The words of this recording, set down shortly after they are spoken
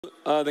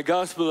The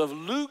Gospel of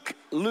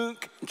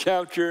Luke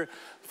chapter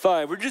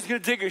 5. We're just going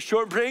to take a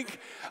short break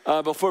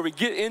before we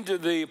get into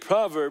the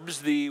Proverbs.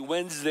 The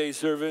Wednesday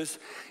service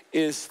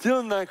is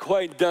still not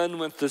quite done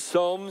with the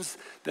Psalms.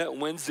 That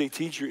Wednesday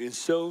teacher is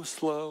so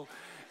slow.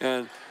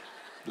 And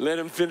let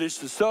him finish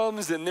the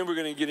Psalms, and then we're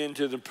going to get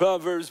into the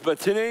Proverbs. But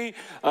today,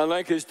 I'd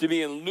like us to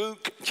be in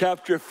Luke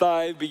chapter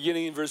 5,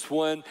 beginning in verse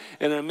 1.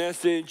 And our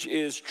message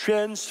is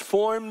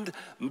Transformed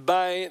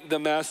by the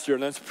Master.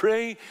 Let's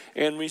pray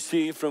and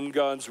receive from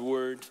God's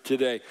word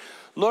today.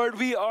 Lord,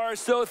 we are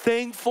so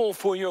thankful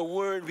for your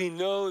word. We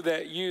know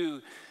that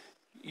you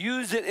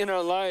use it in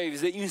our lives,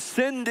 that you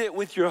send it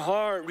with your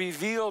heart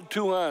revealed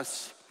to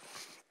us,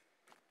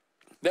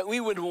 that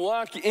we would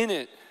walk in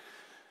it.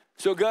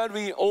 So God,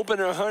 we open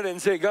our heart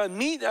and say, God,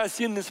 meet us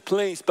in this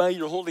place by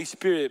your Holy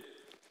Spirit.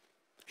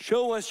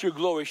 Show us your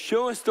glory.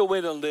 Show us the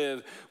way to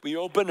live. We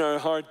open our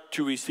heart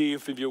to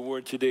receive from your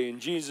word today in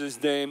Jesus'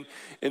 name.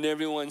 And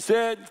everyone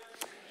said,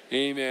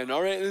 amen.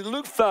 All right, in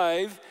Luke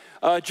 5,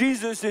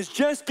 Jesus is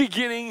just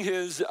beginning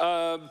his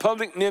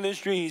public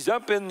ministry. He's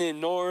up in the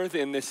north,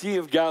 in the Sea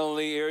of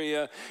Galilee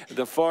area,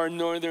 the far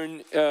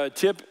northern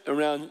tip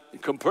around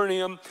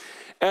Capernaum.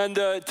 And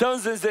it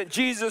tells us that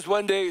Jesus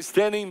one day is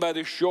standing by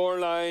the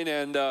shoreline,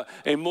 and a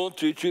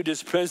multitude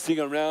is pressing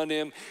around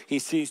him. He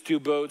sees two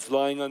boats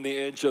lying on the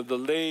edge of the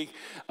lake,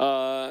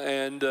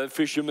 and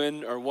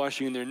fishermen are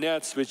washing their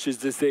nets, which is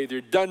to say they're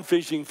done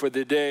fishing for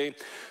the day.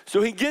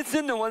 So he gets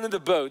into one of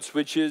the boats,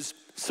 which is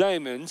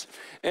Simon's,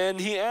 and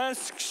he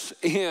asks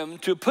him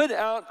to put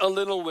out a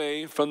little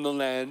way from the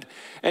land.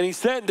 And he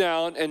sat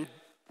down and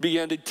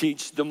began to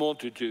teach the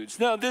multitudes.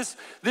 Now this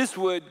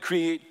would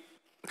create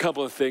a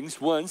couple of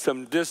things. One,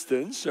 some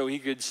distance, so he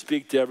could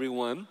speak to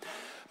everyone.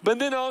 But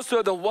then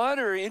also the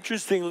water,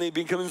 interestingly,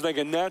 becomes like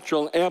a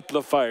natural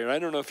amplifier. I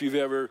don't know if you've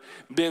ever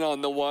been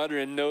on the water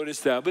and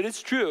noticed that, but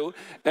it's true.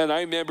 And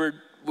I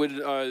remember when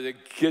the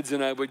kids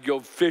and I would go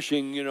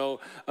fishing,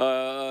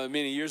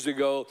 many years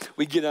ago.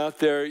 We'd get out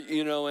there,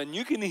 and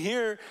you can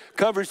hear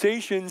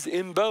conversations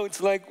in boats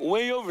like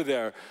way over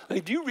there.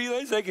 Like, do you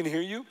realize I can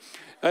hear you?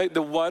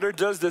 The water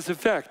does this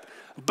effect.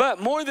 But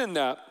more than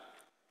that,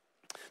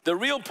 the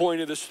real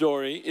point of the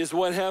story is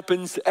what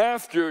happens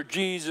after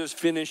Jesus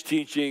finished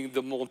teaching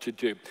the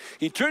multitude.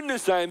 He turned to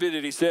Simon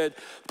and he said,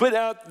 put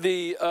out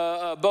the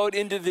boat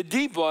into the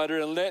deep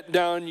water and let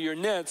down your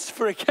nets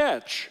for a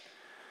catch.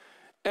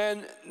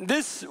 And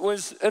this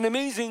was an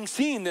amazing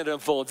scene that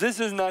unfolds.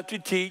 This is not to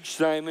teach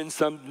Simon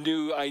some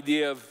new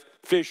idea of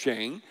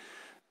fishing.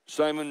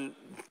 Simon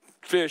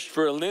fished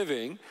for a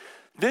living.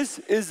 This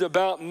is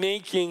about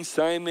making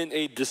Simon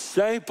a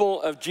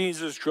disciple of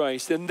Jesus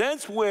Christ. And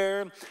that's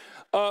where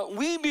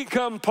we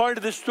become part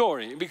of the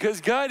story,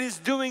 because God is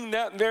doing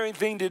that very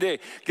thing today.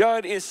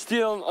 God is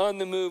still on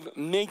the move,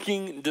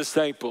 making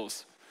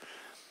disciples.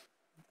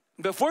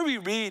 Before we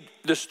read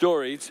the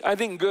story, it's, I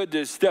think, good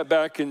to step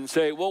back and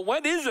say, well,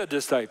 what is a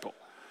disciple?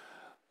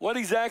 What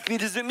exactly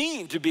does it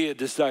mean to be a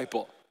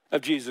disciple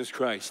of Jesus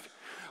Christ?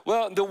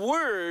 Well, the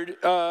word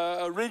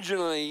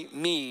originally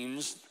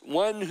means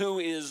one who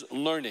is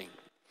learning.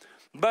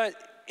 But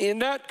in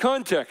that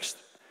context,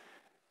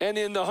 and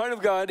in the heart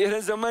of God, it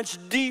has a much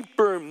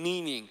deeper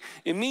meaning.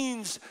 It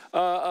means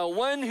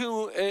one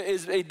who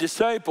is a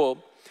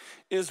disciple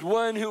is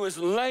one who is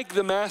like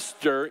the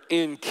master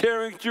in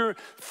character,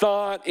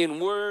 thought, in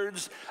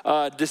words,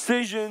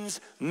 decisions,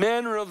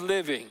 manner of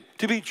living.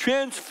 To be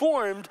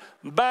transformed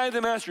by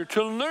the master,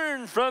 to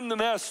learn from the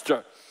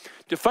master.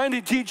 To find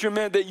a teacher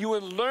meant that you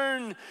would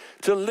learn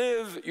to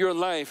live your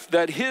life,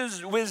 that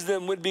his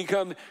wisdom would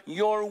become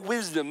your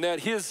wisdom, that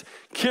his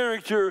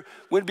character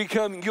would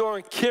become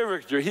your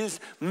character, his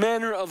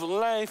manner of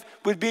life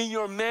would be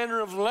your manner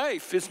of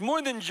life. It's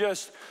more than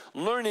just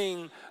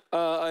learning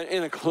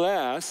in a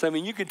class. I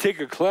mean, you could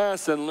take a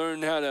class and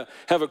learn how to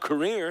have a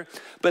career,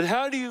 but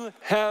how do you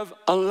have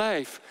a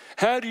life?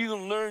 How do you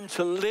learn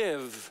to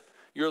live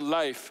your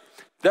life?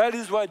 That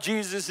is what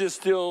Jesus is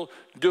still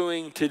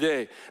doing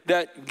today.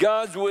 That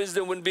God's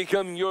wisdom would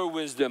become your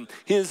wisdom.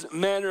 His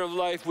manner of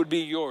life would be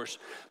yours.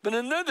 But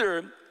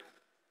another,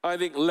 I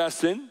think,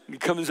 lesson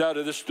that comes out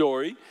of the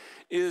story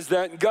is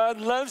that God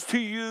loves to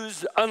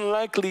use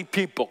unlikely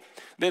people.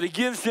 That it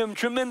gives him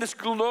tremendous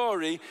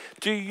glory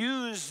to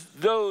use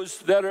those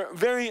that are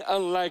very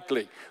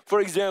unlikely. For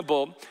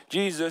example,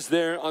 Jesus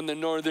there on the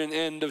northern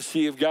end of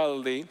Sea of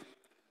Galilee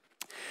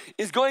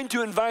is going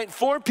to invite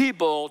 4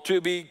 people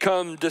to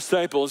become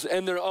disciples,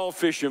 and they're all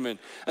fishermen.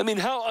 I mean,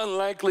 how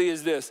unlikely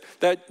is this?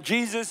 That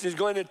Jesus is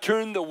going to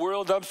turn the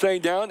world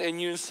upside down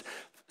and use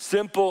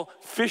simple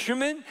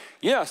fishermen?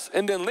 Yes,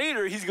 and then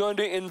later he's going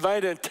to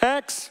invite a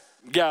tax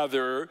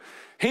gatherer,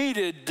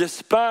 hated,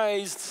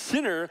 despised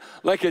sinner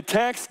like a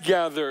tax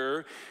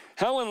gatherer.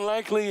 How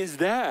unlikely is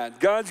that?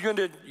 God's going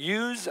to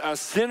use a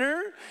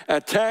sinner, a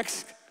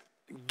tax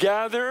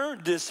gatherer,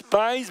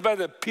 despised by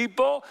the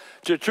people,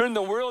 to turn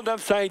the world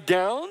upside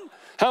down?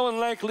 How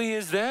unlikely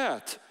is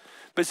that?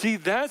 But see,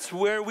 that's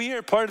where we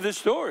are part of the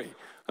story.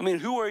 I mean,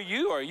 who are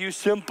you? Are you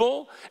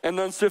simple and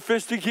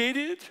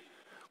unsophisticated?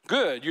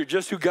 Good, you're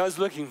just who God's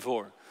looking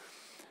for.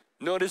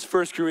 Notice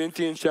 1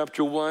 Corinthians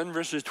chapter 1,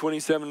 verses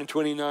 27 and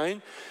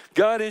 29.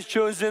 God has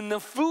chosen the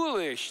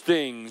foolish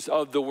things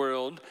of the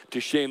world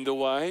to shame the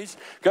wise.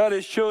 God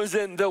has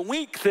chosen the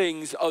weak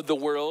things of the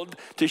world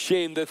to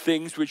shame the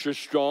things which are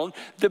strong.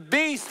 The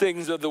base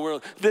things of the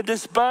world, the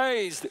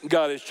despised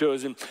God has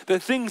chosen. The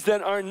things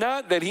that are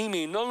not, that he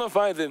may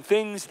nullify the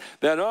things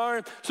that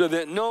are, so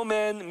that no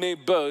man may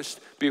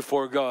boast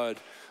before God.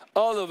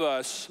 All of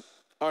us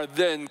are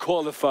then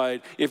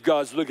qualified if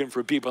God's looking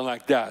for people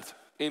like that.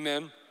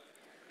 Amen.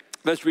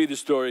 Let's read the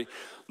story.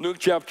 Luke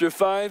chapter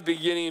 5,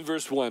 beginning in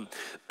verse 1.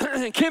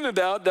 It came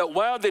about that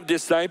while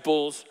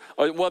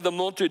the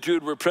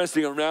multitude were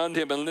pressing around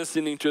him and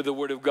listening to the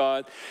word of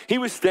God, he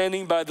was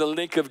standing by the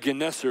lake of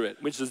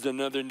Gennesaret, which is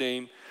another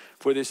name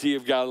for the Sea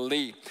of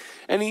Galilee.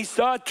 And he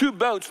saw two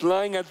boats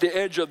lying at the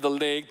edge of the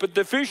lake, but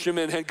the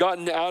fishermen had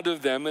gotten out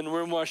of them and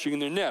were washing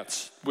their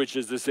nets, which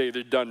is to say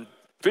they're done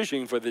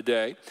fishing for the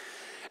day.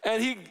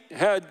 And he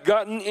had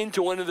gotten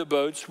into one of the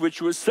boats,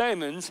 which was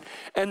Simon's,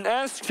 and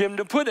asked him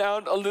to put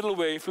out a little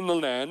way from the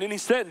land. And he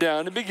sat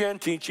down and began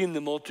teaching the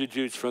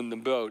multitudes from the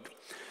boat.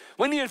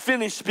 When he had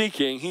finished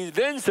speaking, he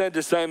then said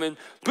to Simon,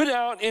 "Put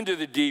out into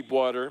the deep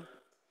water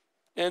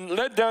and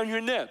let down your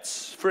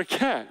nets for a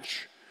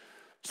catch."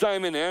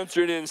 Simon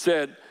answered and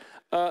said,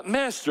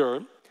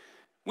 "Master,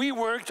 we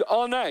worked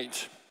all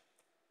night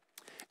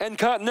and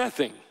caught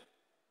nothing.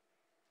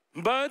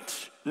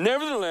 But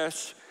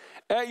nevertheless,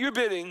 at your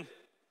bidding,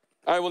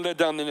 I will let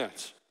down the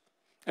nets."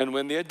 And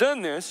when they had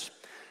done this,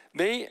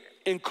 they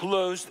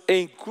enclosed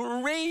a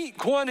great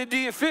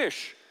quantity of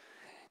fish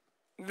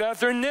that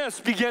their nets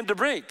began to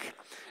break.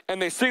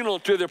 And they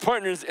signaled to their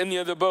partners in the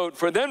other boat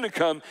for them to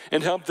come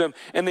and help them.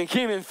 And they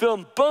came and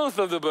filled both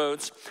of the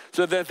boats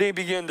so that they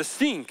began to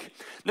sink.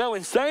 Now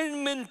when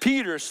Simon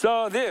Peter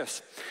saw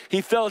this,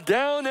 he fell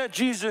down at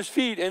Jesus'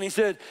 feet and he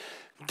said,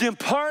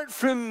 "Depart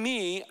from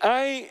me,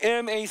 I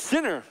am a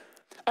sinner.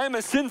 I am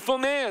a sinful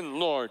man,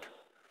 Lord."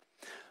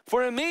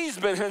 For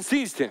amazement had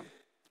seized him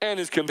and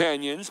his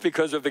companions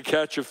because of the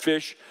catch of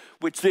fish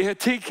which they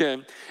had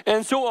taken.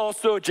 And so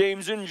also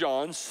James and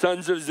John,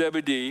 sons of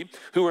Zebedee,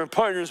 who were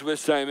partners with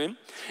Simon.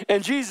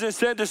 And Jesus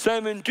said to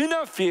Simon, "Do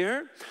not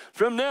fear.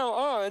 From now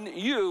on,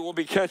 you will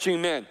be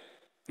catching men.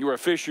 You are a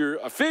fisher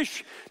of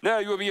fish. Now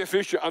you will be a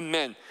fisher of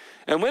men."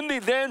 And when they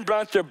then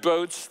brought their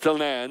boats to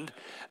land,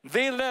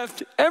 they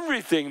left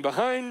everything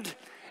behind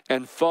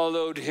and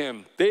followed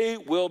him. They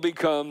will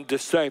become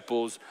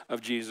disciples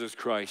of Jesus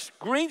Christ.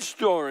 Great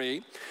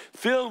story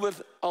filled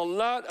with a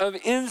lot of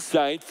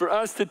insight for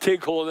us to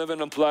take hold of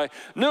and apply.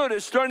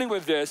 Notice, starting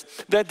with this,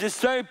 that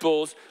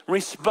disciples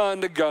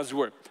respond to God's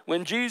word.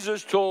 When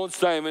Jesus told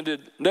Simon to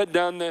let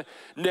down the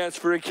nets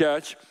for a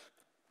catch,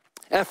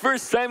 at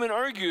first Simon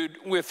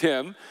argued with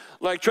him,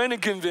 like trying to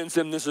convince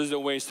him this is a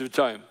waste of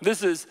time.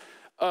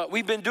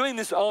 We've been doing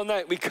this all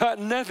night. We caught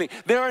nothing.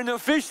 There are no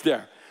fish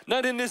there.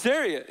 Not in this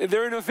area.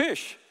 There are no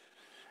fish.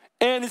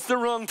 And it's the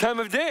wrong time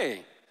of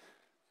day,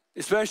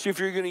 especially if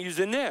you're going to use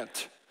a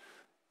net.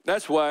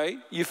 That's why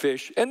you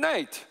fish at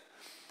night.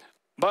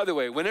 By the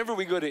way, whenever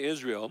we go to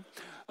Israel,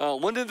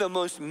 one of the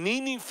most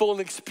meaningful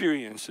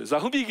experiences, I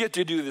hope you get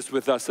to do this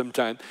with us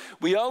sometime,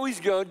 we always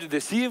go to the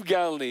Sea of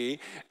Galilee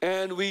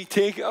and we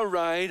take a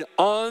ride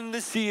on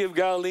the Sea of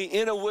Galilee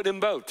in a wooden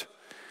boat.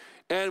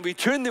 And we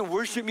turn the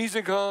worship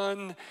music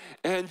on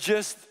and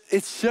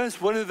it's just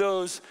one of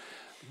those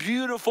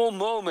beautiful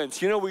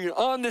moments, where you're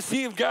on the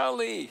Sea of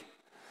Galilee.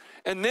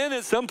 And then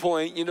at some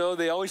point,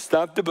 they always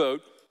stop the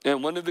boat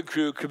and one of the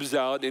crew comes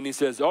out and he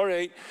says, "All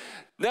right,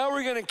 now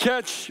we're going to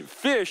catch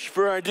fish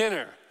for our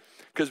dinner."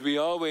 Because we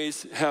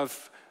always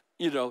have,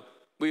 we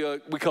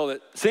call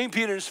it St.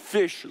 Peter's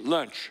fish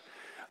lunch.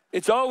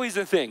 It's always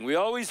a thing. We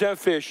always have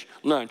fish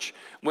lunch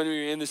when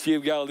we're in the Sea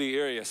of Galilee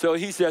area. So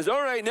he says,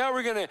 "All right, now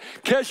we're going to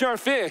catch our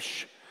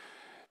fish."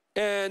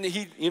 And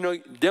he,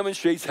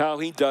 demonstrates how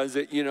he does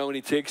it, and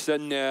he takes a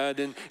net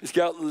and it's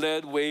got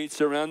lead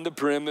weights around the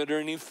perimeter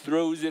and he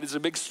throws it. It's a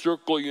big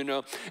circle,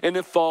 and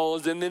it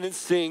falls and then it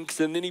sinks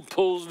and then he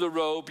pulls the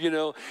rope,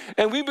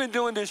 And we've been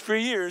doing this for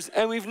years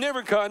and we've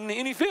never caught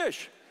any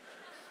fish.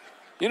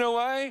 You know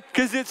why?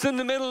 Because it's in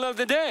the middle of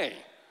the day.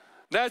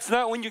 That's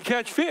not when you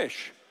catch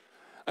fish.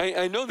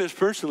 I know this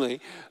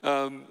personally.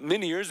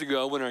 Many years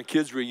ago when our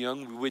kids were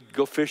young, we would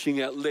go fishing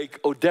at Lake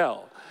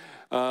Odell.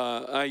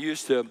 I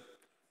used to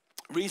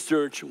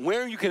research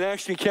where you can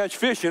actually catch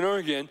fish in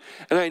Oregon,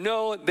 and I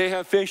know they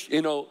have fish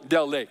in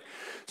Odell Lake.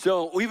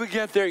 So we would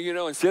get there,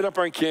 and set up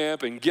our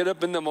camp and get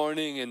up in the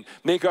morning and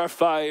make our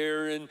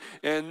fire and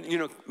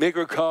make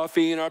our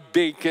coffee and our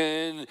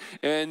bacon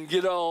and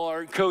get all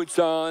our coats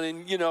on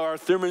and, our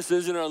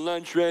thermoses and our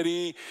lunch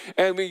ready.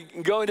 And we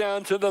go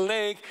down to the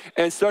lake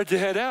and start to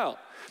head out.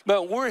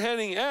 But we're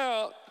heading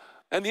out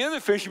and the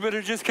other fishermen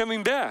are just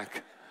coming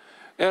back.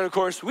 And of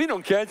course, we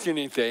don't catch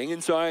anything.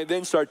 And so I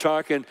then start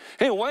talking,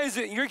 "Hey, why is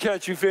it you're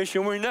catching fish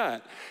and we're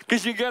not?"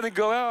 Because you got to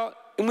go out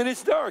when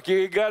it's dark.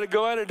 You got to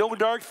go out at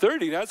dark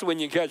 30. That's when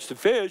you catch the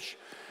fish.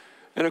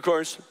 And of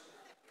course,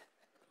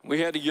 we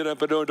had to get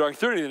up at dark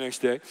 30 the next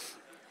day.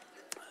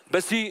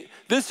 But see,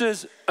 this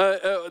is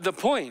the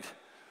point.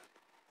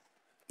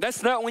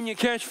 That's not when you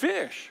catch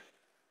fish.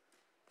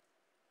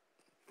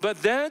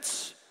 But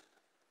that's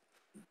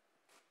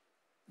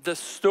the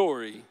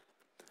story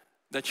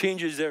that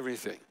changes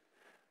everything.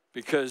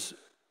 Because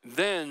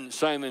then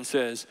Simon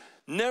says,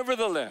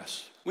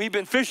 nevertheless, we've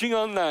been fishing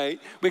all night,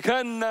 we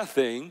caught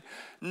nothing.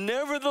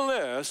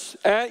 Nevertheless,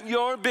 at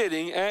your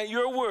bidding, at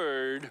your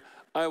word,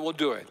 I will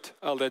do it.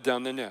 I'll let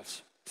down the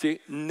nets. See,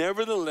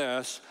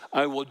 nevertheless,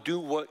 I will do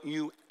what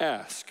you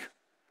ask.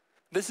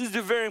 This is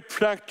a very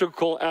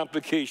practical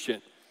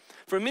application.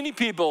 For many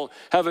people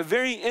have a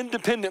very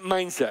independent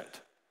mindset.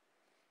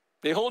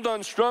 They hold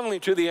on strongly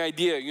to the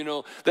idea, you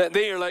know, that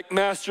they are like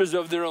masters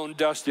of their own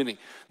destiny.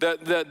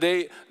 That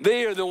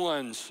they are the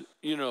ones,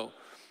 you know,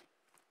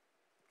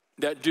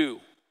 that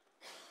do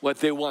what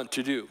they want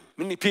to do.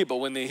 Many people,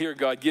 when they hear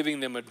God giving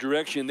them a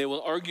direction, they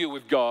will argue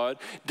with God,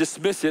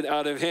 dismiss it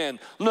out of hand.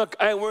 Look,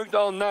 I worked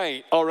all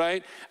night, all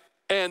right,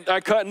 and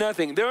I caught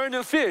nothing. There are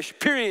no fish,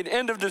 period,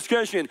 end of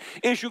discussion,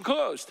 issue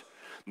closed.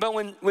 But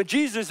when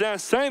Jesus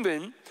asked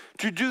Simon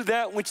to do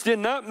that which did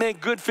not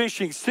make good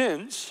fishing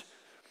sense,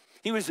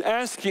 he was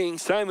asking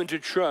Simon to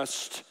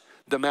trust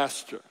the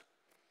master.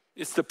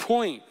 It's the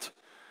point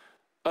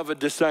of a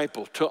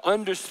disciple, to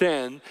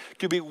understand,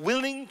 to be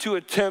willing to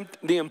attempt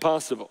the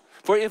impossible.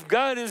 For if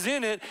God is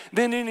in it,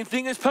 then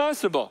anything is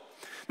possible.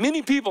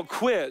 Many people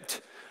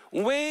quit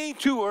way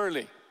too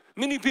early.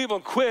 Many people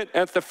quit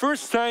at the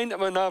first sign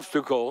of an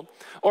obstacle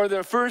or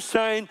the first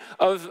sign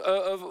of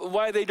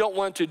why they don't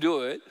want to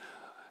do it.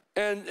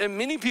 And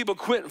many people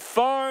quit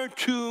far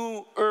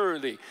too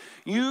early.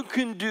 You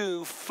can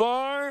do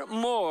far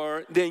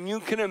more than you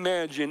can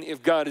imagine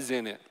if God is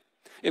in it.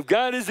 If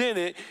God is in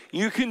it,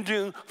 you can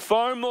do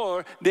far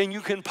more than you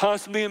can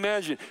possibly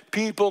imagine.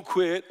 People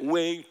quit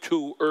way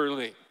too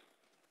early.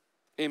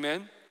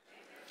 Amen?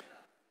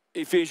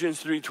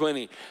 Ephesians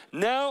 3:20.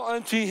 Now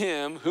unto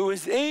him who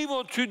is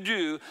able to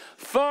do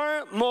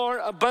far more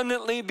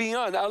abundantly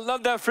beyond. I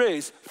love that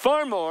phrase.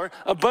 Far more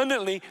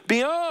abundantly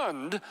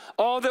beyond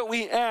all that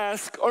we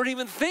ask or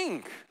even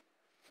think,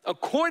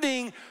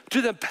 according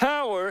to the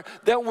power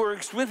that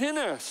works within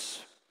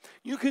us.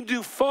 You can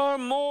do far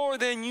more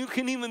than you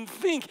can even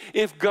think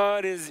if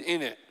God is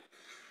in it.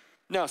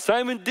 Now,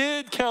 Simon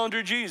did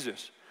counter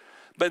Jesus,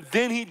 but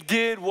then he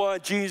did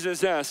what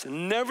Jesus asked.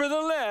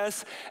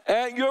 Nevertheless,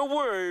 at your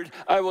word,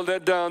 I will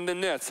let down the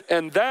nets.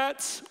 And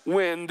that's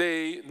when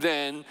they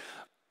then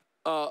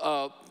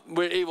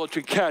were able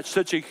to catch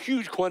such a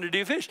huge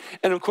quantity of fish.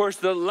 And of course,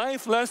 the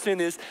life lesson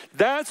is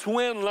that's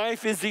when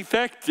life is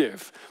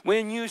effective.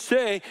 When you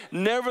say,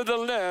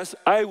 nevertheless,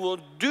 I will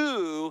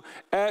do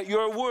at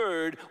your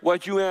word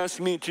what you ask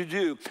me to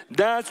do.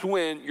 That's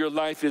when your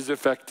life is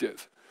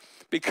effective.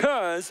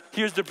 Because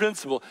here's the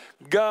principle.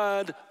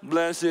 God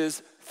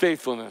blesses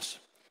faithfulness.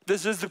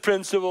 This is the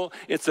principle.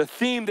 It's a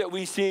theme that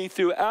we see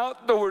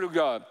throughout the Word of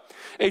God.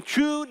 A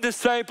true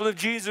disciple of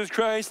Jesus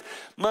Christ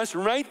must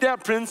write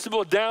that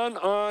principle down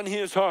on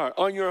his heart,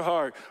 on your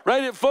heart.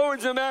 Write it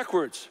forwards and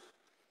backwards.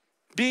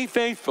 Be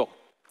faithful.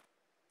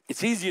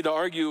 It's easy to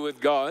argue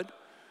with God,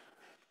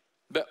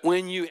 but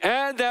when you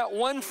add that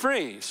one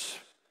phrase,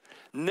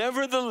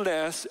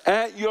 nevertheless,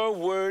 at your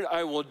word,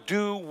 I will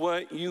do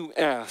what you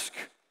ask.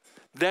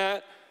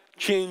 That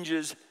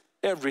changes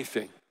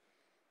everything.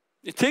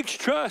 It takes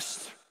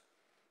trust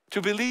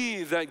to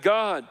believe that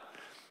God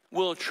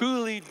will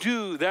truly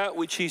do that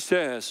which he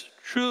says.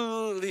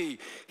 Truly,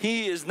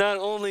 he is not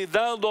only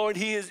the Lord,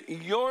 he is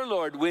your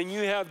Lord. When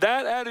you have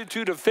that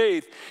attitude of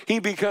faith, he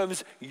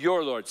becomes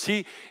your Lord.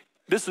 See,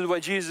 this is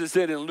what Jesus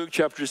said in Luke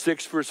chapter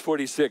 6, verse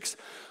 46.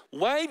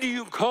 Why do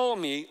you call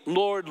me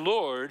Lord,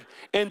 Lord,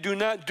 and do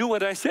not do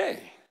what I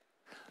say?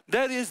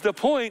 That is the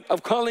point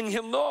of calling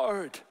him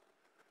Lord.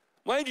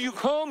 Why do you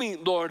call me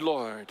Lord,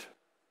 Lord,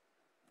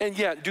 and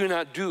yet do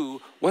not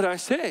do what I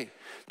say?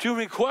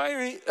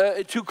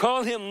 To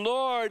call him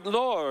Lord,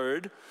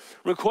 Lord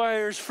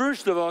requires,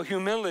 first of all,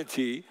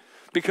 humility,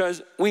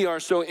 because we are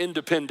so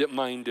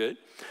independent-minded.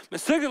 But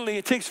secondly,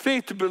 it takes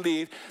faith to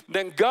believe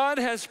that God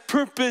has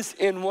purpose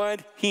in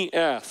what he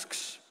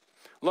asks.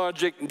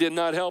 Logic did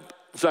not help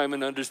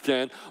Simon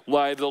understand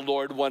why the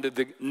Lord wanted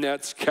the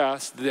nets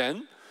cast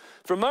then.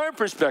 From our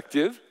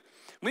perspective,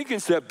 we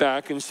can step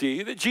back and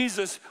see that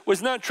Jesus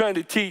was not trying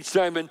to teach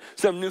Simon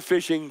some new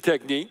fishing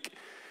technique.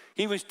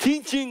 He was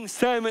teaching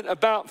Simon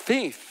about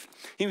faith.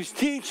 He was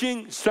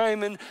teaching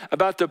Simon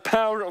about the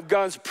power of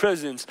God's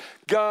presence.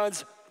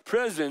 God's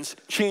presence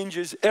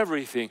changes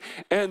everything.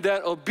 And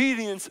that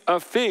obedience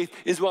of faith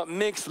is what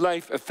makes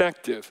life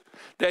effective.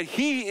 That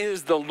he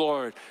is the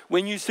Lord.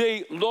 When you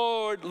say,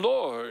 Lord,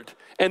 Lord,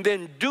 and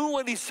then do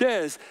what he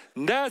says,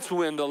 that's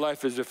when the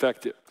life is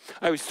effective.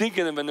 I was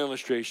thinking of an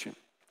illustration.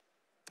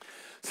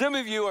 Some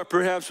of you are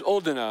perhaps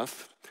old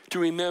enough to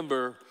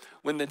remember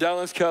when the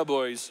Dallas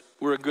Cowboys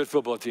were a good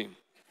football team.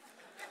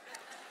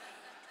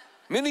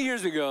 Many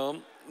years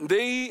ago,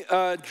 they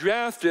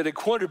drafted a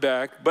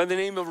quarterback by the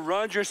name of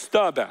Roger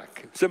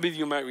Staubach. Some of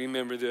you might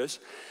remember this.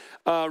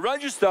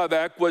 Roger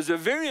Staubach was a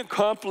very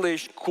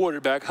accomplished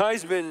quarterback,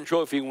 Heisman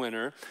Trophy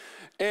winner,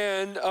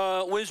 and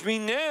was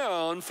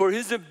renowned for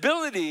his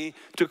ability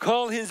to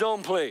call his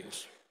own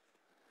plays.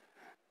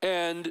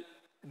 And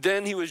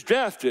then he was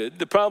drafted.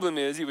 The problem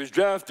is he was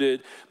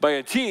drafted by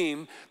a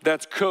team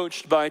that's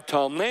coached by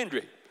Tom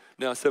Landry.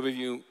 Now, some of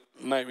you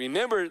might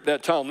remember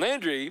that Tom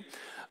Landry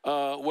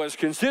was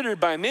considered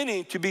by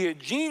many to be a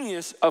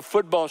genius of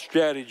football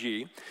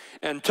strategy.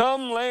 And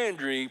Tom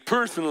Landry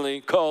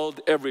personally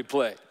called every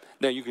play.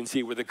 Now you can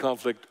see where the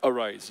conflict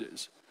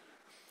arises.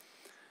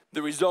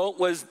 The result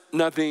was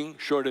nothing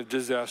short of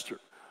disaster.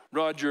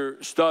 Roger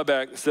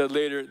Staubach said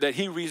later that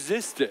he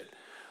resisted.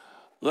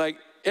 Like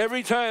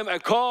every time a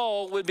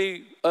call would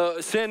be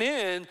sent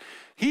in,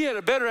 he had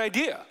a better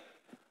idea.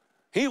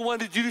 He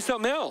wanted to do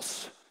something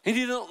else. He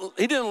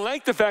didn't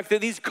like the fact that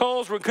these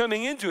calls were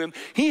coming into him.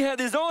 He had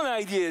his own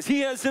ideas.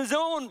 He has his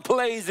own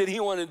plays that he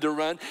wanted to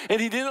run,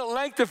 and he didn't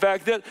like the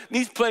fact that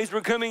these plays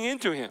were coming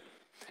into him.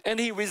 And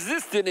he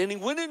resisted, and he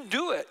wouldn't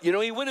do it. You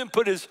know, he wouldn't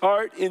put his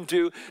heart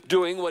into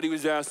doing what he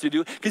was asked to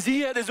do because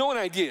he had his own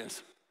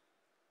ideas.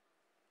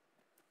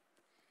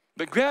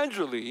 But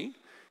gradually,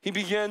 he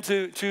began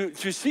to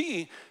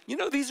see, you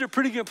know, these are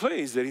pretty good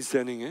plays that he's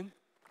sending in.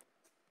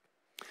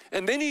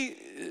 And then he,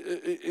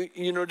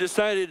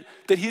 decided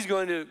that he's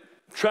going to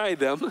try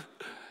them.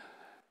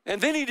 And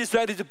then he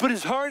decided to put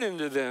his heart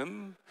into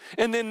them.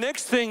 And then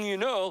next thing you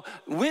know,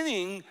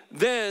 winning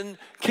then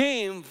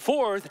came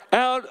forth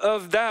out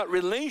of that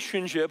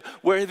relationship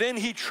where then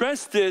he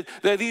trusted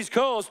that these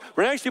calls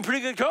were actually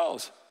pretty good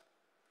calls.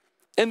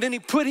 And then he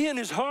put in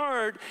his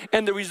heart,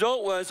 and the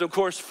result was, of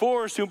course,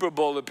 4 Super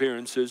Bowl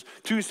appearances,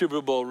 2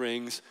 Super Bowl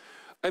rings.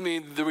 I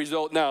mean, the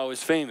result now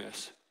is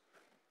famous.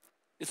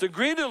 It's a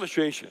great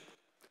illustration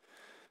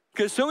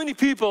because so many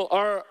people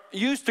are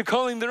used to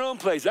calling their own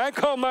plays. I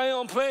call my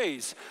own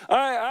plays.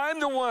 I'm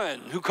the one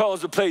who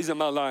calls the plays in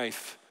my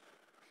life.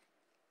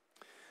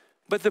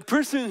 But the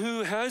person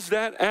who has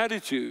that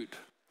attitude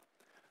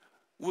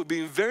will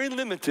be very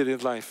limited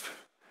in life,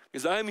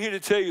 because I'm here to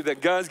tell you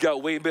that God's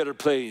got way better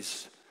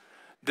plays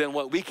than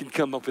what we can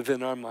come up with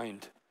in our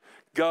mind.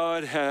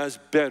 God has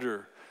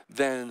better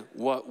than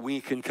what we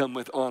can come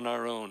with on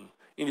our own.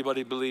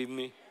 Anybody believe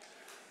me?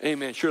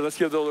 Amen. Sure, let's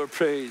give the Lord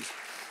praise.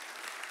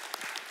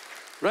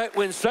 Right,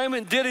 when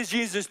Simon did as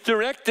Jesus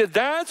directed,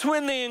 that's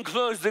when they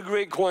enclosed a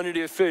great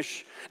quantity of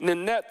fish, and the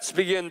nets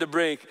began to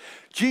break.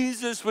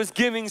 Jesus was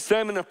giving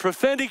Simon a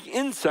prophetic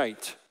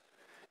insight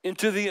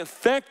into the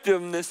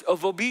effectiveness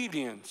of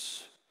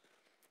obedience.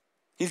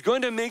 He's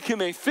going to make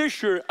him a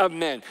fisher of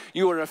men.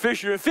 You are a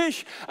fisher of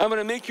fish, I'm going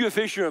to make you a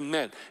fisher of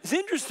men. It's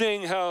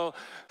interesting how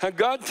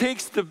God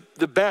takes the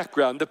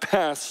background, the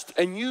past,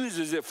 and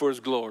uses it for his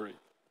glory.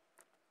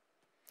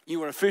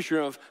 You are a fisher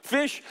of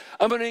fish.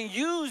 I'm going to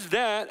use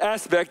that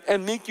aspect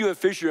and make you a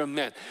fisher of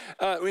men.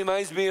 It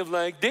reminds me of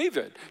like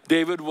David.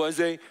 David was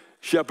a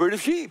shepherd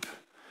of sheep.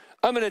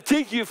 I'm going to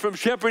take you from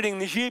shepherding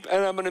the sheep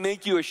and I'm going to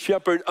make you a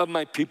shepherd of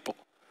my people.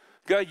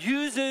 God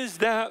uses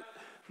that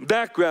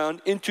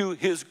background into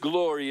his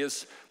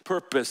glorious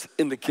purpose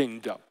in the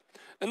kingdom.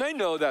 And I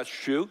know that's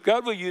true.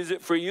 God will use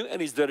it for you,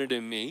 and he's done it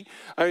in me.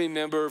 I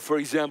remember, for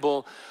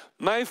example,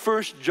 my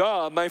first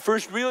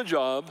real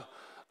job,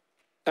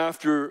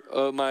 after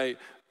my,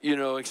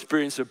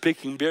 experience of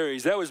picking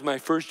berries. That was my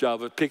first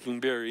job of picking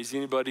berries.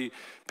 Anybody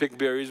pick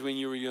berries when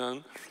you were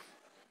young?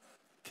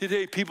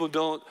 Today, people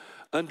don't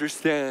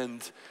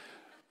understand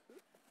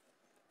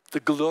the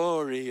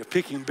glory of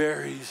picking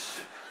berries,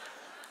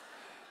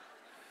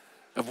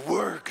 of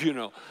work,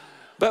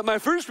 But my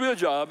first real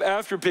job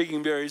after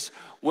picking berries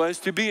was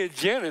to be a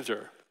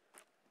janitor.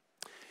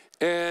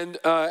 And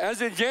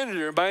as a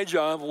janitor, my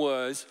job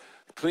was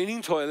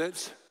cleaning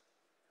toilets,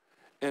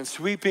 and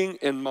sweeping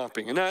and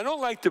mopping. And I don't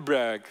like to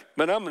brag,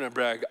 but I'm going to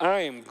brag.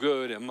 I am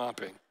good at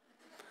mopping.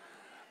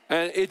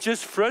 And it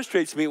just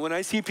frustrates me when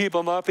I see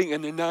people mopping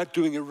and they're not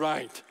doing it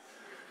right.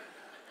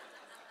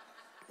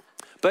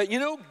 But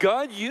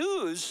God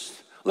used,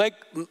 like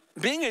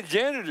being a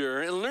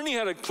janitor and learning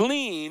how to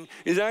clean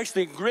is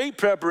actually great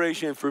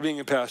preparation for being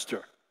a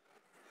pastor.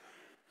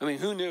 I mean,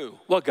 who knew?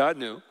 Well, God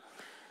knew.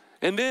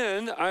 And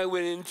then I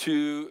went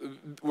into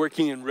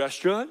working in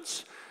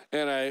restaurants.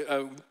 And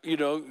I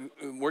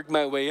worked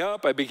my way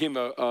up. I became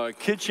a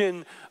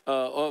kitchen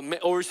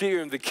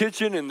overseer of the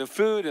kitchen and the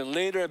food. And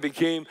later I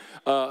became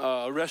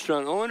a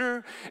restaurant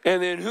owner.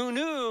 And then who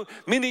knew,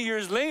 many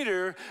years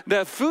later,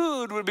 that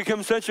food would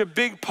become such a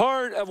big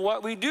part of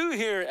what we do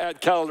here at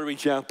Calvary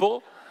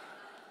Chapel.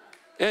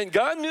 And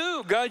God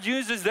knew. God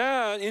uses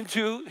that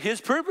into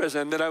his purpose.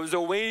 And then I was a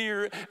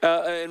waiter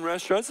in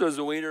restaurants. I was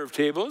a waiter of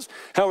tables.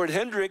 Howard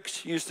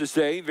Hendricks used to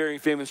say, very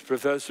famous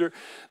professor,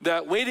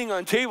 that waiting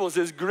on tables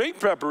is great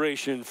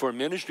preparation for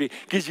ministry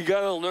because you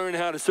got to learn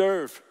how to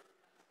serve.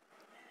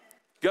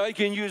 God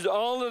can use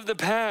all of the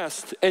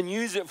past and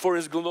use it for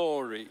his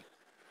glory.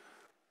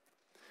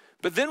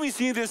 But then we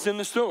see this in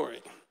the story,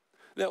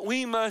 that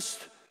we must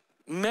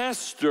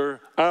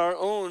master our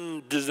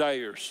own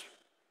desires.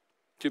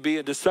 To be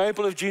a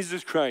disciple of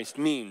Jesus Christ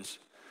means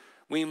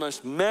we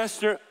must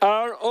master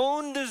our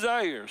own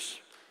desires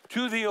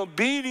to the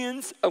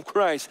obedience of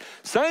Christ.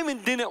 Simon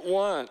didn't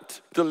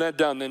want to let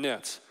down the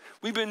nets.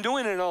 We've been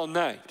doing it all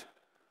night.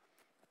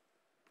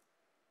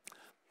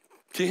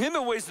 To him,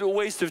 it was a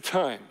waste of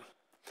time,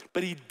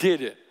 but he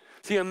did it.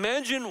 See,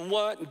 imagine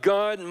what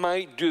God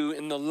might do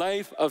in the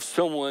life of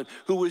someone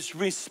who is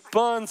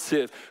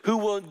responsive, who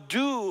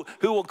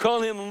will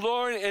call him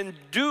Lord and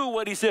do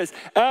what he says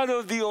out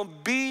of the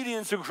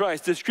obedience of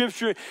Christ. The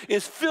scripture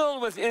is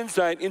filled with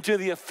insight into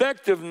the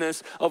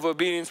effectiveness of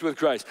obedience with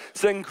Christ.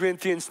 2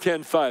 Corinthians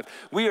 10:5.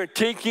 We are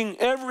taking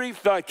every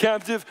thought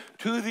captive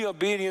to the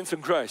obedience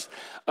of Christ.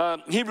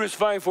 Hebrews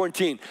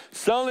 5:14.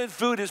 Solid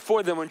food is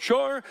for the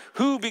mature,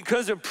 who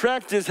because of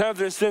practice have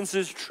their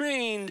senses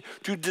trained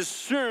to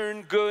discern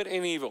good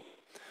and evil.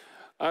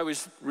 I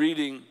was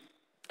thinking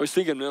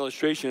of an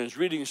illustration. I was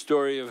reading a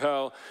story of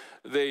how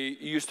they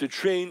used to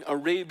train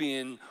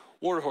Arabian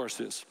war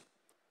horses.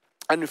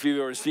 I don't know if you've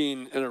ever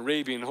seen an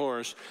Arabian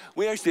horse.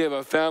 We actually have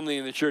a family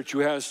in the church who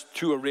has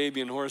 2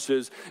 Arabian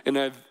horses, and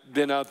I've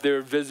been out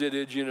there,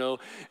 visited,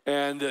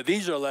 and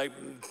these are like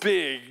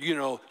big,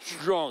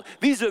 strong.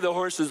 These are the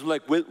horses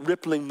like with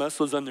rippling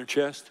muscles on their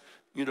chest,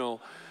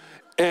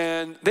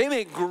 and they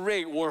make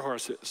great war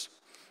horses.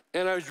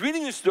 And I was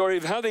reading a story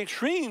of how they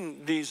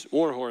train these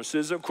war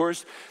horses. Of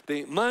course,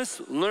 they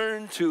must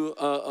learn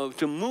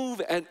to move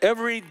at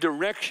every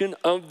direction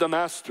of the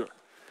master.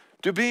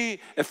 To be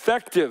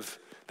effective,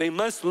 they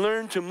must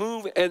learn to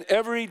move at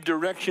every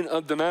direction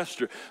of the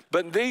master.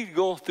 But they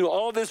go through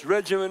all this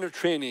regimen of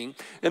training.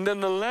 And then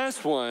the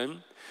last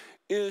one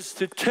is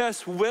to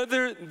test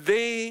whether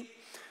they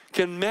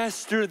can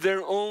master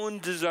their own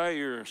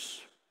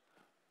desires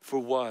for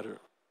water.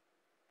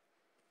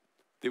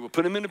 They will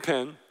put them in a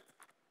pen,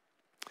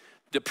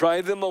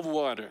 deprive them of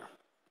water.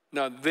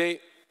 Now, they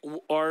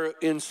are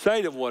in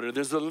sight of water.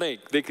 There's a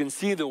lake. They can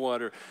see the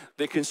water.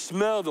 They can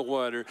smell the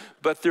water,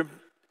 but they're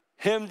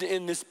hemmed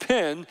in this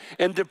pen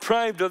and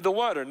deprived of the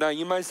water. Now,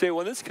 you might say,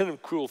 well, that's kind of a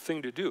cruel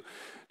thing to do,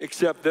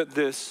 except that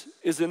this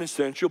is an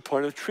essential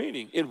part of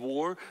training. In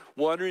war,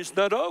 water is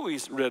not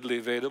always readily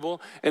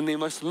available, and they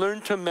must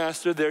learn to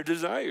master their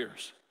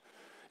desires.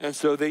 And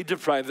so they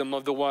deprive them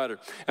of the water.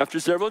 After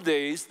several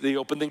days, they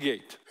open the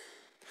gate.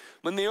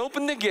 When they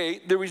open the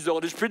gate, the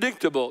result is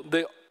predictable.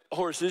 The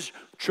horses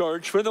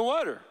charge for the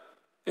water,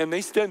 and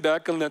they stand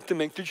back and let them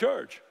make the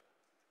charge.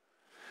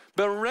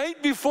 But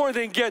right before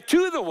they get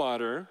to the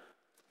water,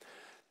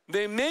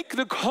 they make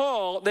the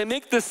call, they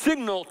make the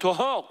signal to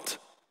halt.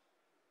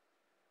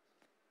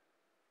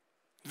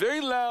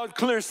 Very loud,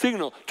 clear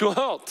signal to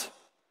halt.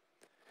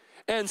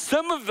 And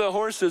some of the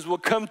horses will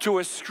come to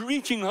a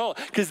screeching halt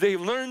because they've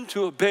learned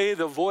to obey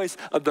the voice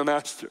of the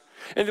master.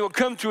 And they will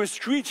come to a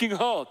screeching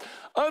halt.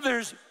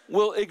 Others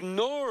will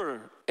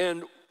ignore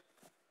and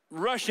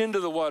rush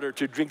into the water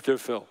to drink their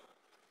fill.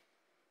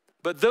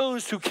 But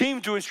those who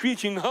came to a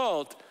screeching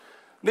halt,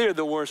 they are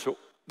the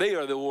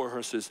war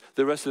horses.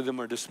 The rest of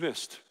them are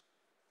dismissed.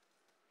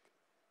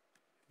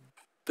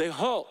 They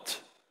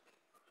halt,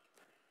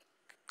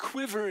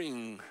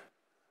 quivering,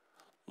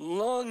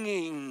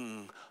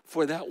 longing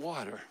for that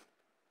water.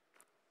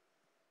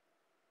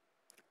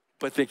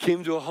 But they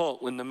came to a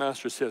halt when the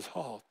master says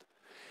halt.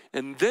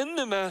 And then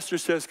the master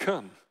says,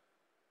 come.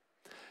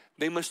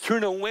 They must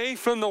turn away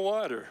from the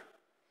water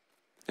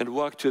and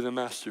walk to the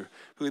master,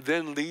 who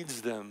then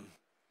leads them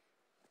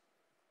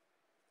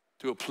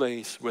to a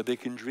place where they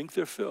can drink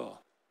their fill.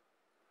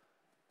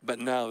 But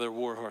now they're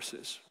war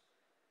horses.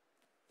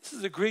 This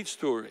is a great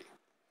story.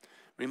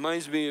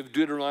 Reminds me of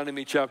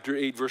Deuteronomy chapter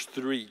 8, verse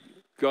 3.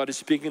 God is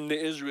speaking to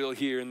Israel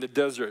here in the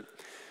desert.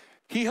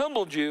 He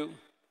humbled you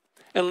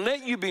and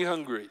let you be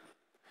hungry,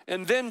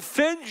 and then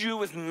fed you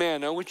with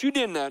manna, which you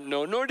did not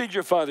know, nor did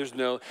your fathers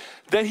know,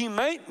 that he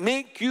might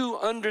make you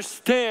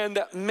understand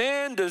that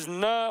man does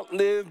not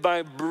live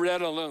by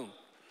bread alone,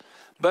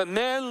 but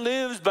man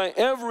lives by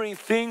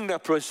everything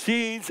that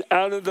proceeds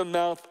out of the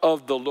mouth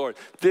of the Lord.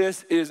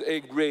 This is a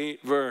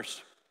great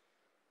verse.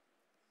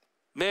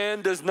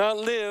 Man does not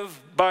live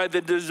by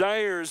the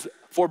desires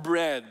for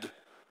bread,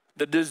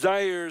 the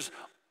desires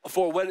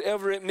for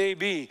whatever it may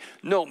be.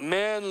 No,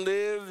 man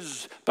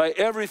lives by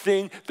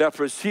everything that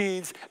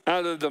proceeds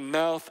out of the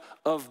mouth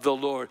of the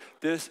Lord.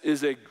 This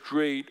is a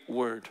great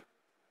word.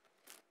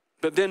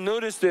 But then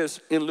notice this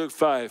in Luke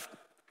 5,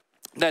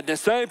 that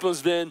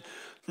disciples then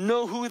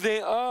know who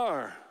they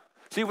are.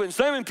 See, when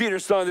Simon Peter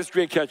saw this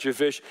great catch of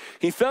fish,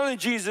 he fell at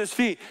Jesus'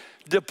 feet.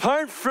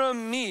 Depart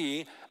from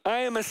me, I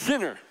am a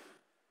sinner,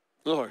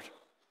 Lord.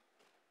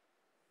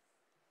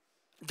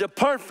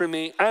 Depart from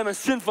me, I am a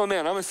sinful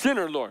man. I'm a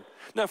sinner, Lord.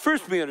 Now,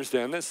 first we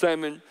understand that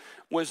Simon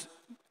was,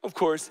 of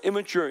course,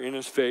 immature in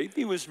his faith.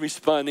 He was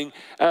responding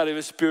out of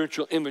his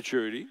spiritual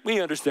immaturity.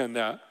 We understand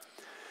that.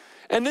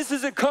 And this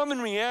is a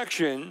common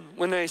reaction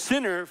when a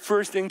sinner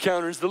first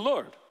encounters the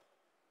Lord.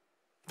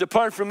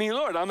 Depart from me,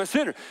 Lord, I'm a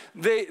sinner.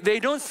 They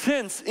don't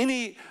sense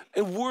any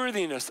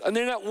worthiness, and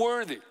they're not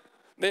worthy.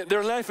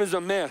 Their life is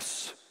a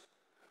mess.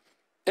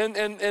 And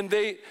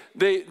they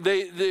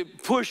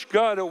push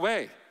God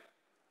away.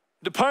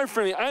 Depart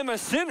from me. I'm a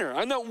sinner.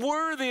 I'm not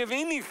worthy of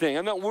anything.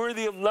 I'm not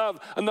worthy of love.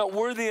 I'm not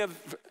worthy of,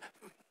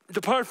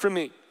 depart from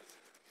me.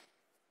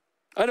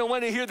 I don't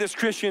want to hear this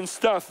Christian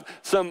stuff.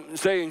 Some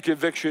say in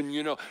conviction,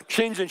 you know,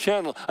 change the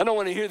channel. I don't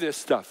want to hear this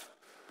stuff.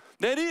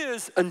 That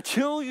is,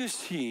 until you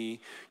see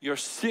your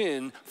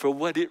sin for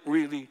what it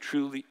really,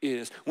 truly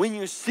is. When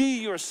you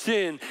see your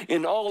sin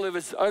in all of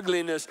its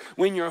ugliness,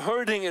 when you're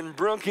hurting and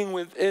broken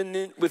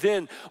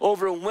within,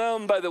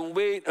 overwhelmed by the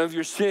weight of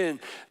your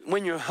sin,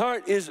 when your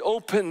heart is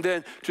open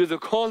then to the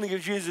calling of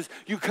Jesus,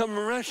 you come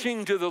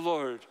rushing to the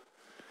Lord.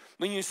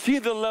 When you see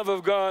the love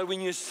of God,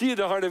 when you see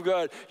the heart of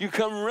God, you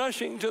come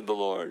rushing to the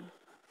Lord.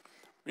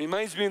 It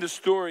reminds me of the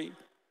story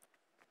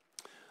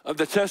of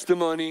the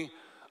testimony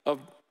of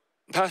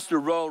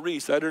Pastor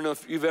Marais. I don't know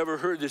if you've ever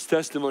heard this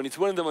testimony. It's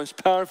one of the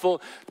most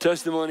powerful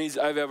testimonies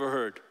I've ever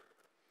heard.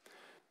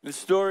 The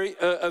story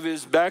of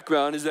his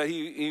background is that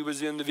he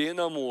was in the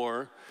Vietnam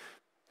War,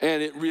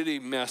 and it really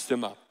messed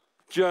him up.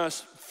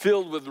 Just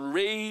filled with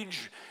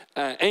rage,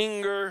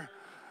 anger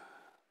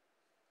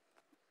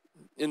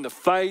in the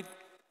fight,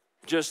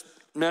 just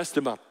messed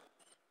him up.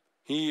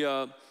 He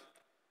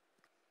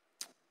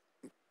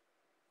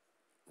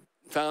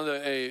found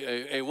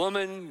a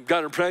woman,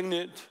 got her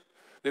pregnant.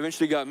 They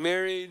eventually got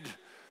married.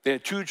 They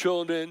had 2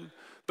 children,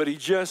 but he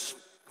just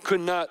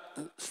could not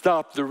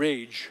stop the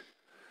rage.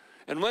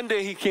 And one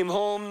day he came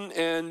home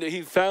and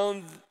he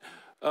found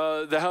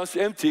the house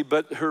empty,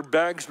 but her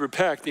bags were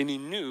packed, and he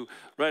knew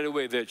right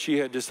away that she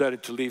had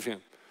decided to leave him.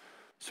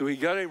 So he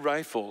got a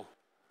rifle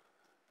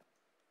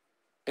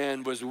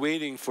and was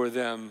waiting for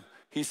them.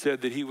 He said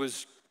that he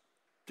was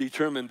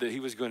determined that he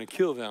was going to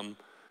kill them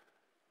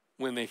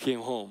when they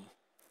came home.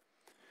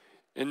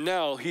 And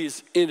now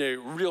he's in a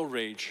real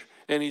rage.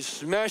 And he's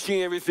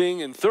smashing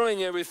everything and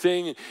throwing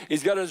everything. And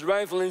he's got his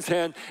rifle in his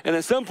hand. And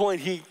at some point,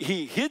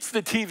 he hits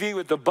the TV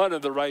with the butt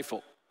of the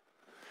rifle.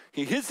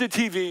 He hits the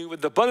TV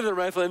with the butt of the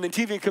rifle, and the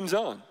TV comes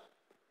on.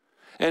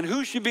 And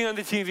who should be on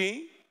the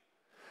TV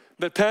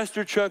but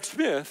Pastor Chuck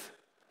Smith,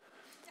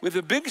 with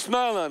a big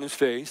smile on his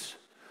face,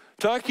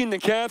 talking to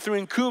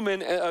Catherine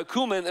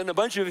Kuhlman and a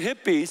bunch of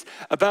hippies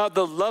about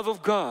the love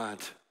of God.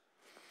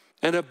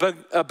 And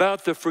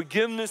about the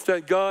forgiveness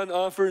that God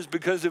offers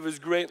because of his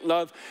great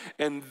love.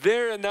 And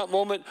there in that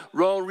moment,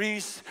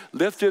 Marais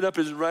lifted up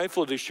his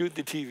rifle to shoot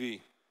the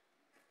TV.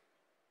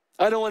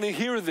 I don't want to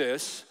hear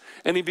this.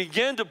 And he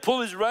began to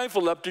pull his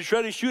rifle up to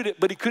try to shoot it,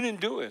 but he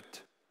couldn't do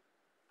it.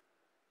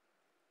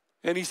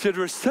 And he said,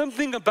 there was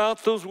something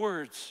about those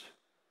words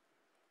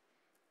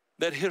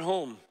that hit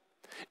home.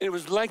 It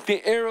was like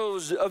the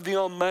arrows of the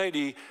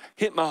Almighty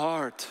hit my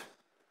heart.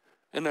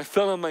 And I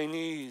fell on my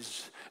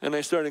knees. And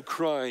I started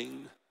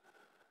crying.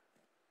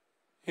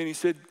 And he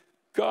said,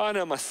 God,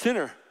 I'm a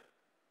sinner.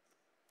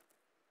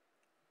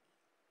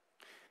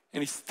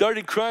 And he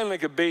started crying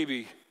like a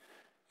baby.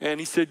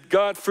 And he said,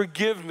 God,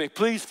 forgive me.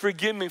 Please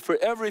forgive me for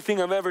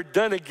everything I've ever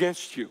done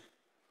against you.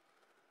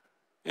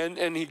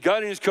 And he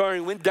got in his car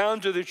and went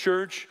down to the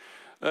church.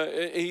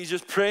 He's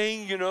just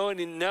praying, you know,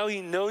 and now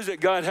he knows that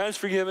God has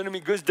forgiven him. He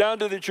goes down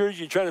to the church.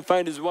 He's trying to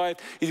find his wife.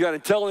 He's got to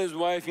tell his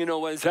wife, you know,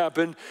 what has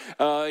happened.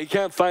 He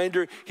can't find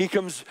her. He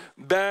comes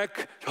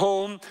back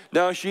home.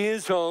 Now she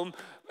is home.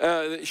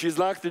 She's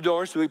locked the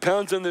door, so he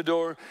pounds on the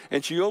door,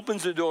 and she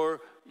opens the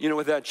door, you know,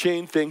 with that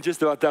chain thing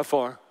just about that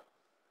far.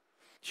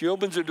 She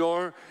opens the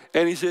door,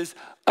 and he says,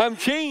 I'm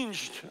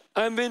changed.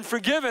 I've been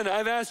forgiven.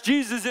 I've asked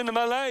Jesus into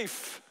my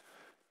life.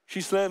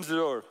 She slams the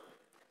door.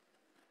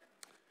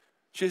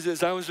 She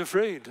says, I was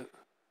afraid.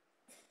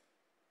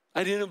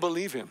 I didn't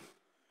believe him.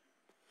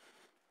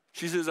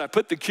 She says, I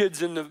put the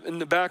kids in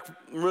the back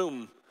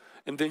room,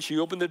 and then she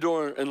opened the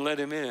door and let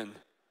him in.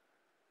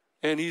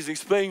 And he's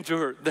explaining to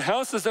her, the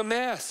house is a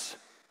mess.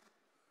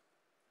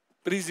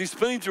 But he's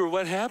explaining to her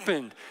what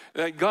happened.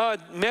 That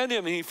God met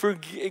him,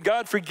 and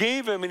God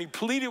forgave him, and he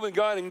pleaded with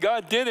God, and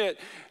God did it.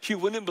 She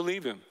wouldn't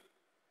believe him.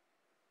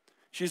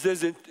 She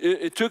says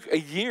it took a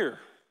year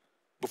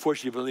before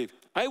she believed.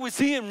 I would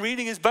see him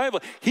reading his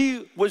Bible.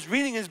 He was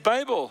reading his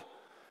Bible.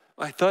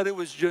 I thought it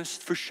was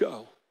just for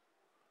show.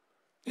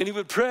 And he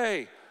would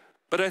pray,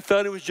 but I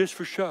thought it was just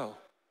for show.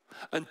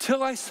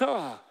 Until I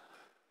saw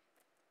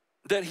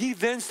that he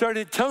then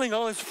started telling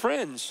all his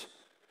friends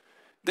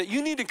that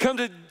you need to come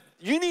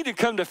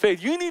to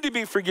faith. You need to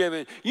be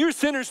forgiven. You're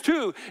sinners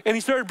too. And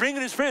he started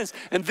bringing his friends.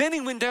 And then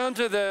he went down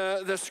to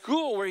the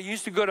school where he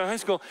used to go to high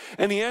school,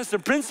 and he asked the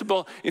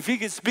principal if he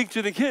could speak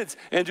to the kids.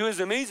 And to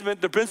his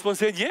amazement, the principal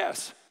said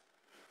yes.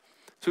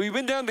 So he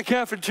went down to the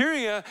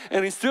cafeteria,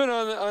 and he stood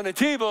on a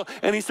table,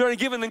 and he started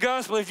giving the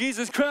gospel of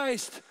Jesus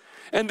Christ.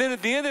 And then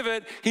at the end of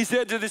it, he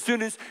said to the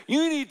students,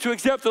 you need to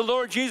accept the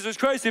Lord Jesus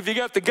Christ if you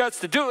got the guts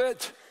to do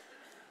it.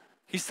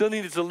 He still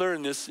needed to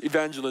learn this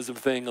evangelism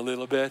thing a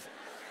little bit.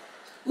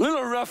 A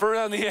little rough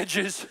around the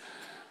edges.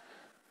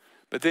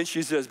 But then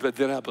she says, but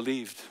then I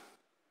believed.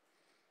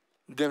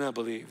 Then I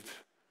believed.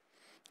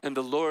 And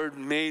the Lord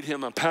made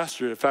him a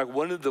pastor. In fact,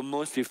 one of the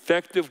most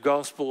effective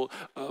gospel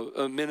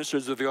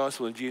ministers of the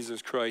gospel of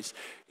Jesus Christ.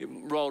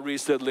 Marais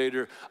said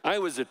later, I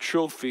was a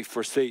trophy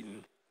for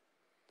Satan.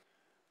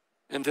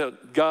 until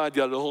God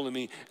got a hold of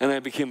me and I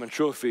became a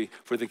trophy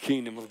for the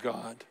kingdom of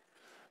God.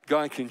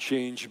 God can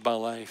change my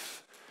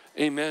life.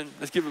 Amen.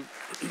 Let's give him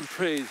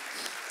praise.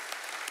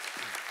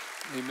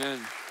 Amen.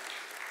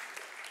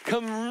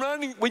 Come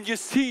running. When you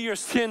see your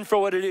sin for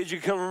what it is, you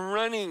come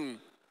running.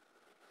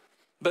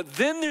 But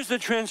then there's a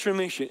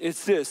transformation.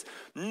 It's this.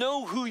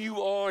 Know who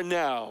you are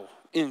now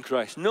in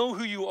Christ. Know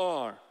who you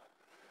are.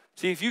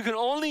 See, if you can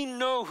only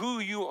know who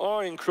you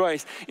are in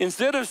Christ,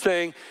 instead of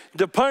saying,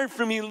 depart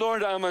from me,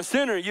 Lord, I'm a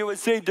sinner, you would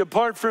say,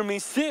 depart from me,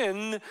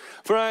 sin,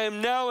 for I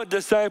am now a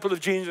disciple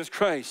of Jesus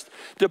Christ.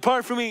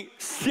 Depart from me,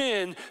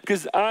 sin,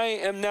 because I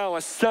am now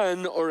a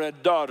son or a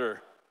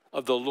daughter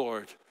of the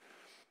Lord.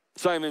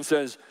 Simon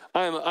says,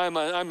 I'm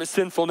a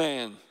sinful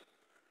man.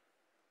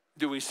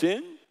 Do we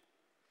sin?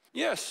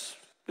 Yes.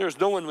 There's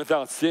no one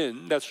without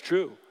sin. That's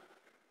true.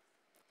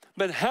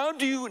 But how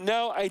do you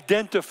now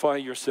identify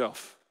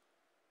yourself?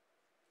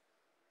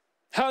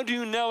 How do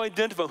you now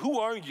identify? Who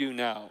are you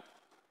now?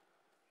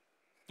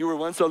 You were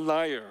once a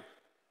liar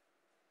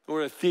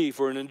or a thief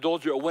or an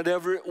adulterer or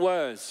whatever it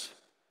was.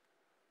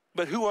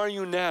 But who are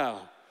you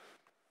now?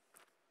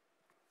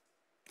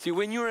 See,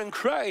 when you're in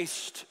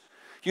Christ,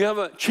 you have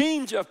a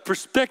change of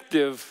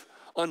perspective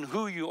on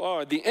who you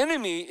are. The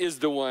enemy is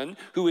the one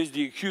who is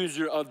the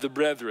accuser of the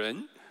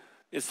brethren,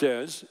 it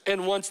says,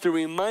 and wants to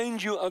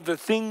remind you of the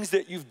things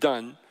that you've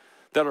done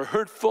that are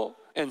hurtful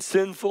and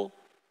sinful,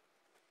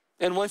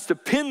 and wants to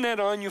pin that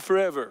on you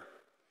forever.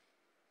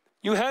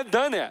 You have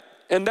done that,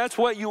 and that's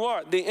what you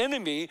are. The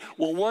enemy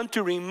will want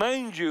to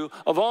remind you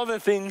of all the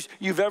things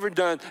you've ever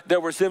done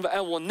that were sinful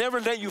and will never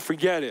let you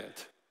forget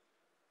it.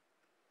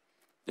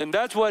 And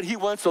that's what he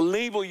wants to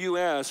label you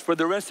as for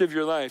the rest of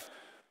your life.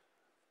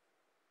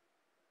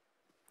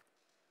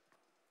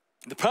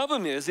 The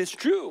problem is, it's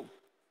true.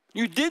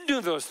 You did do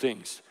those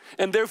things,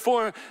 and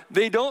therefore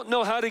they don't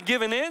know how to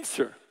give an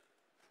answer.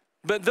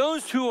 But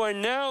those who are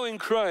now in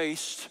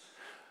Christ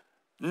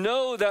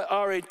know that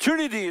our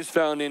eternity is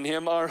found in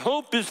him, our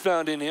hope is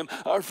found in him,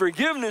 our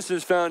forgiveness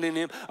is found in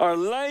him, our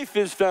life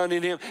is found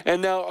in him,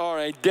 and now our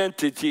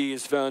identity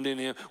is found in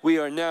him. We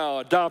are now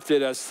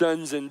adopted as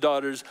sons and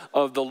daughters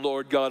of the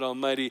Lord God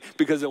Almighty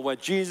because of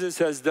what Jesus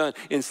has done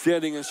in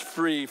setting us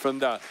free from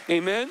that.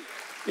 Amen?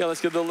 Yeah,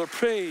 let's give the Lord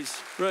praise.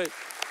 Right.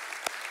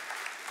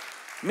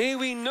 May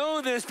we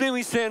know this, may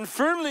we stand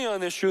firmly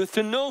on this truth,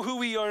 to know who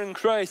we are in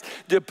Christ.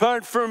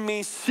 Depart from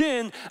me,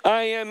 sin,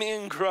 I am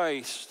in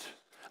Christ.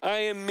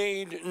 I am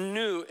made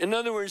new. In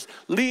other words,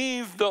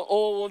 leave the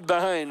old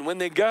behind. When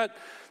they got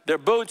their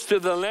boats to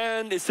the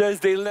land, it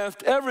says they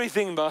left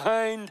everything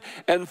behind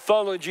and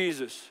followed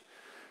Jesus.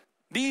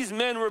 These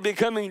men were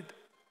becoming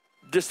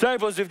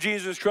disciples of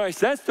Jesus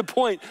Christ. That's the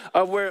point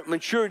of where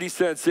maturity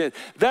sets in.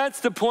 That's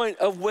the point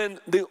of when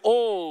the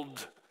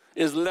old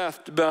is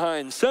left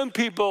behind. Some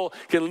people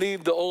can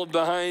leave the old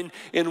behind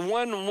in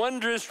one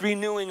wondrous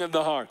renewing of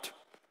the heart.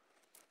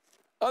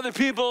 Other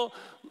people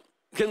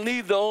can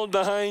leave the old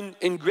behind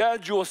in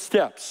gradual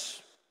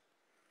steps.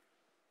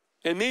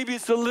 And maybe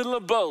it's a little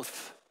of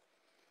both.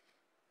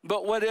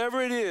 But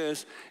whatever it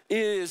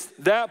is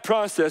that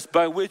process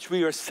by which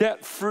we are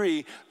set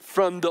free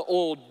from the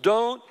old.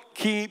 Don't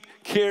keep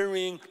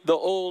carrying the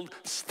old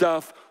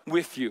stuff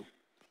with you.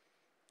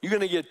 You're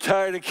going to get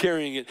tired of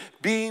carrying it.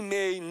 Be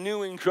made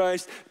new in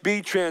Christ.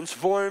 Be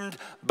transformed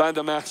by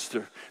the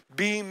Master.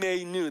 Be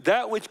made new.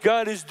 That which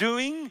God is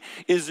doing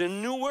is a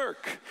new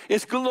work.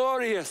 It's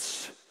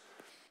glorious.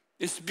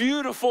 It's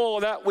beautiful,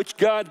 that which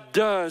God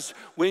does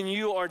when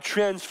you are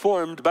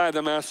transformed by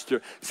the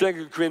Master.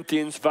 2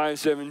 Corinthians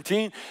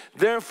 5:17.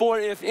 Therefore,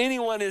 if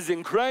anyone is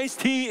in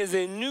Christ, he is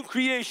a new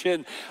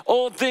creation.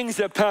 Old things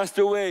have passed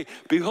away.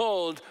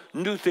 Behold,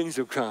 new things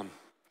have come.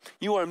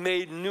 You are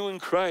made new in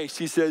Christ,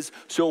 he says,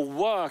 so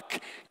walk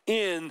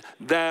in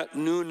that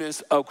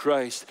newness of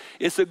Christ.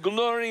 It's a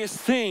glorious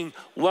thing,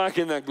 walk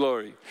in that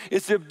glory.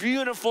 It's a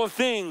beautiful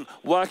thing,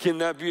 walk in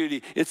that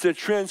beauty. It's a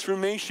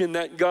transformation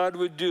that God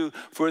would do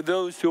for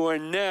those who are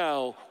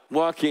now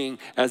walking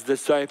as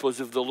disciples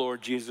of the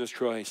Lord Jesus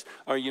Christ.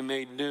 Are you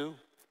made new?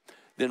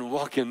 Then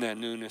walk in that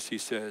newness, he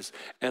says,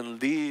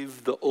 and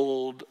leave the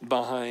old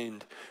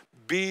behind.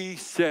 Be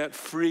set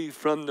free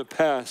from the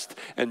past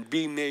and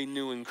be made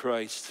new in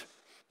Christ.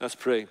 Let's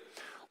pray.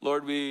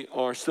 Lord, we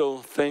are so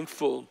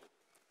thankful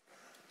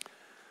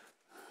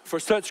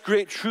for such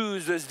great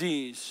truths as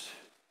these.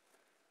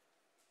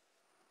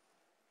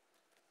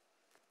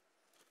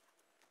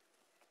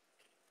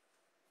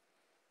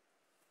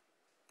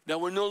 That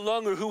we're no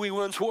longer who we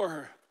once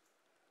were.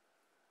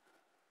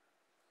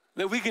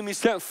 That we can be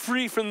set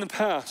free from the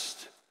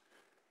past.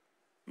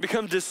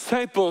 Become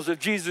disciples of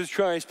Jesus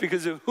Christ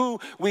because of who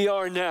we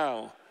are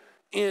now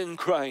in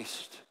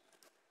Christ.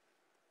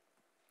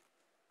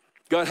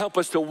 God, help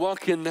us to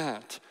walk in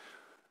that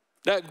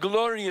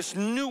glorious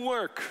new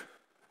work.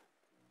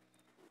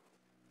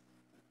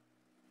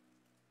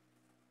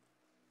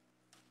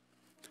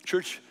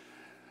 Church,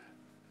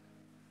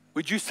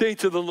 would you say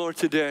to the Lord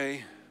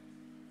today,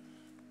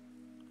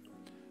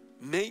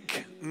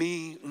 make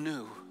me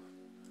new.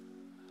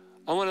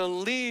 I want to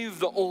leave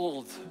the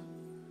old.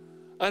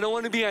 I don't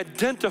want to be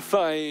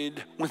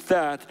identified with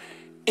that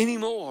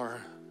anymore.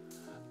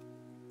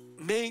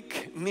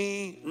 Make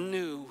me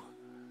new.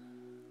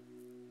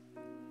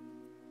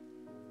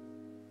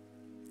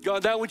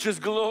 God, that which is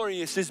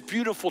glorious is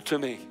beautiful to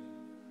me.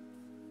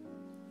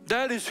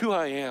 That is who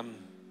I am.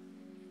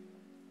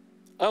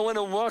 I want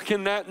to walk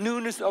in that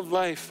newness of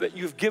life that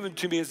you've given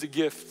to me as a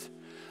gift.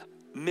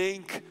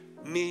 Make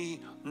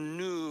me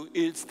new.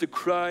 It's the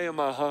cry of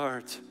my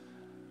heart.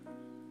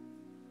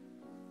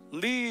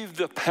 Leave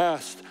the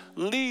past,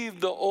 leave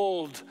the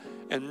old,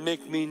 and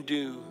make me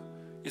new.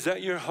 Is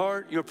that your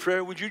heart, your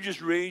prayer? Would you just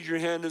raise your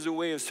hand as a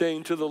way of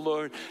saying to the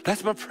Lord,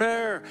 that's my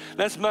prayer,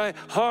 that's my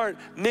heart,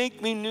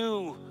 make me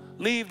new.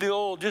 Leave the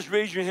old. Just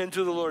raise your hand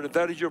to the Lord if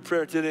that is your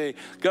prayer today.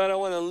 God, I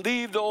want to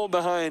leave the old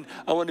behind.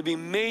 I want to be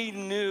made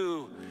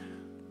new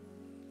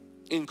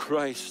in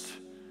Christ.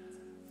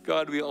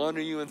 God, we honor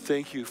you and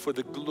thank you for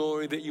the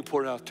glory that you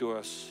pour out to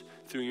us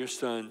through your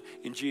Son.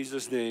 In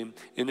Jesus' name.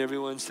 And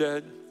everyone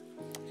said,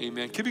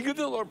 amen. Can we give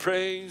the Lord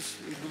praise,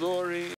 glory?